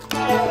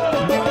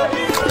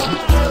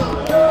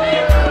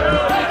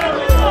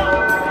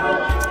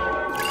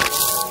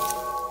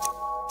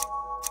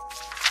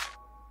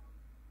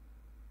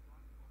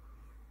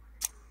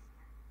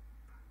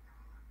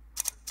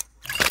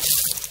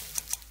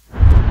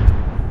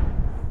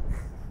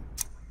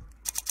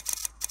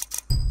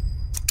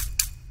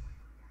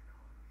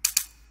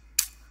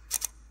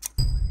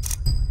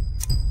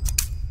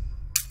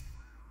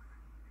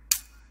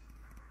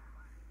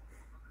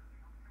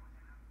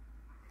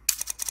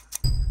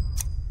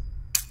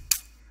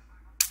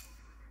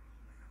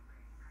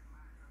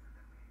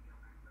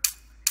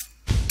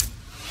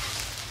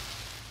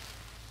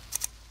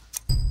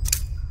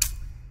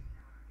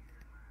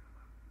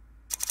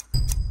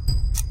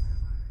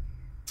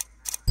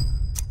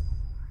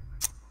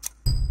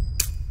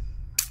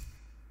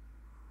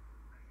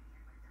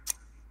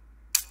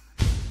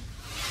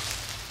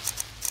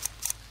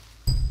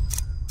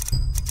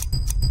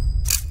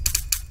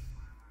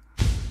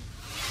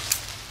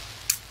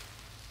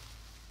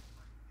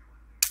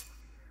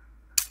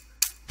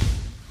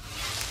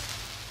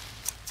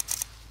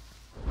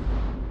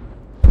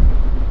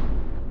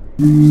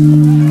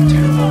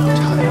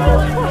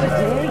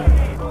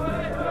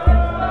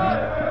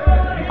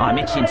 I'm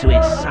itching to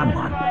hit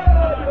someone.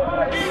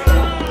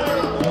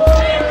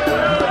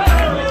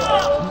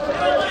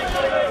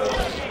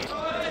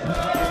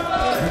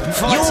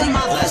 Your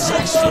mother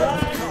says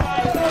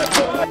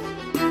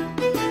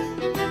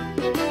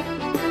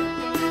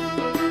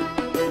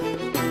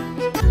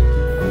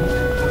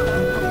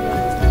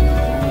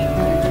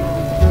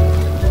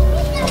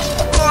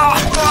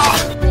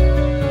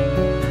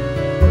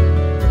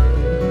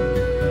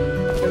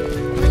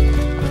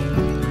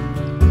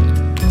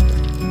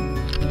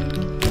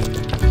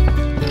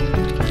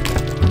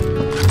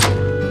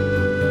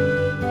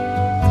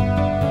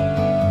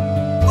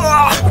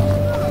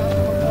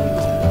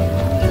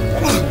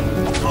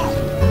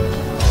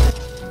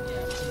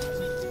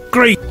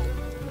Great.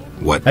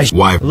 What?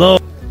 Why? Low.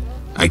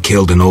 I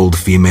killed an old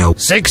female.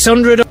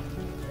 600.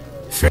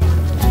 Fair.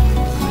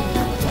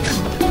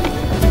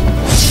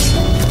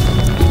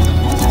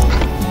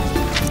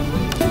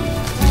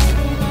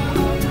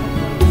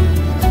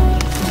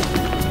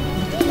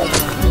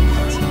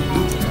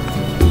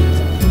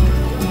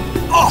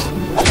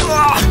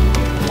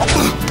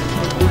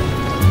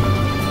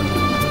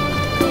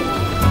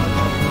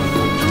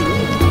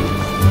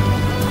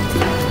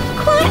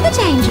 Quite the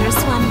dangerous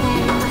one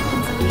bearing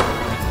weapons on your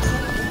back.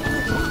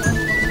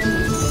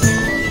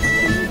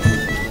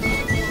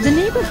 The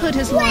neighborhood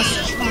has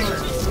lost charm.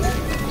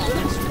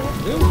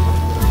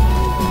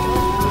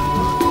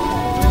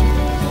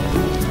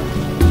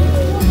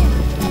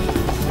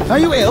 Are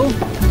you ill?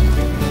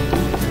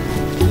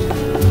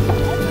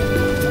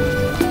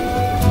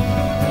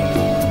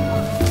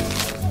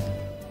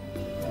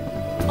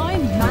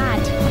 I'm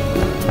mad.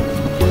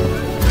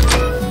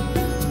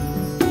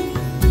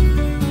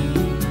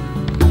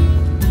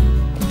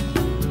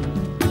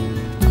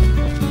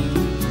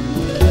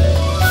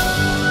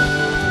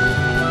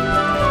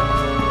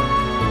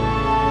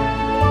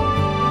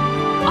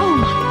 Oh,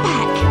 my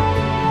back.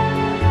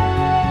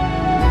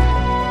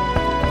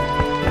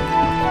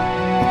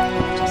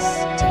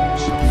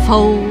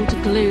 Fold,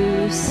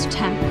 glue,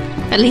 stamp.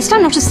 At least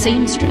I'm not a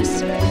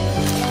seamstress.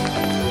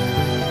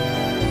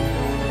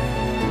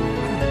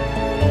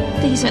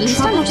 These at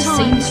least I'm not a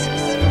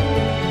seamstress.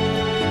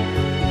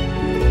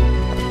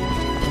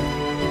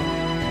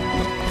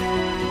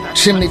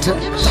 Chimney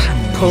tax,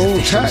 coal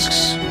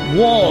tax,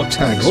 war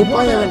tax. Hope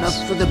I have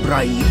enough for the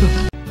bribe.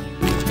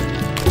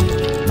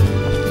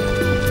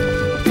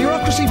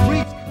 Bureaucracy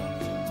brief.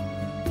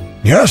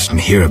 Yes? I'm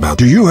here about.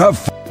 Do you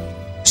have...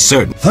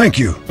 Certain. Thank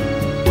you.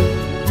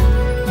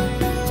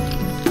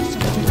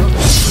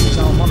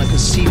 Our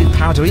Monica's seeded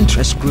power to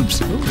interest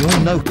groups. You all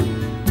know.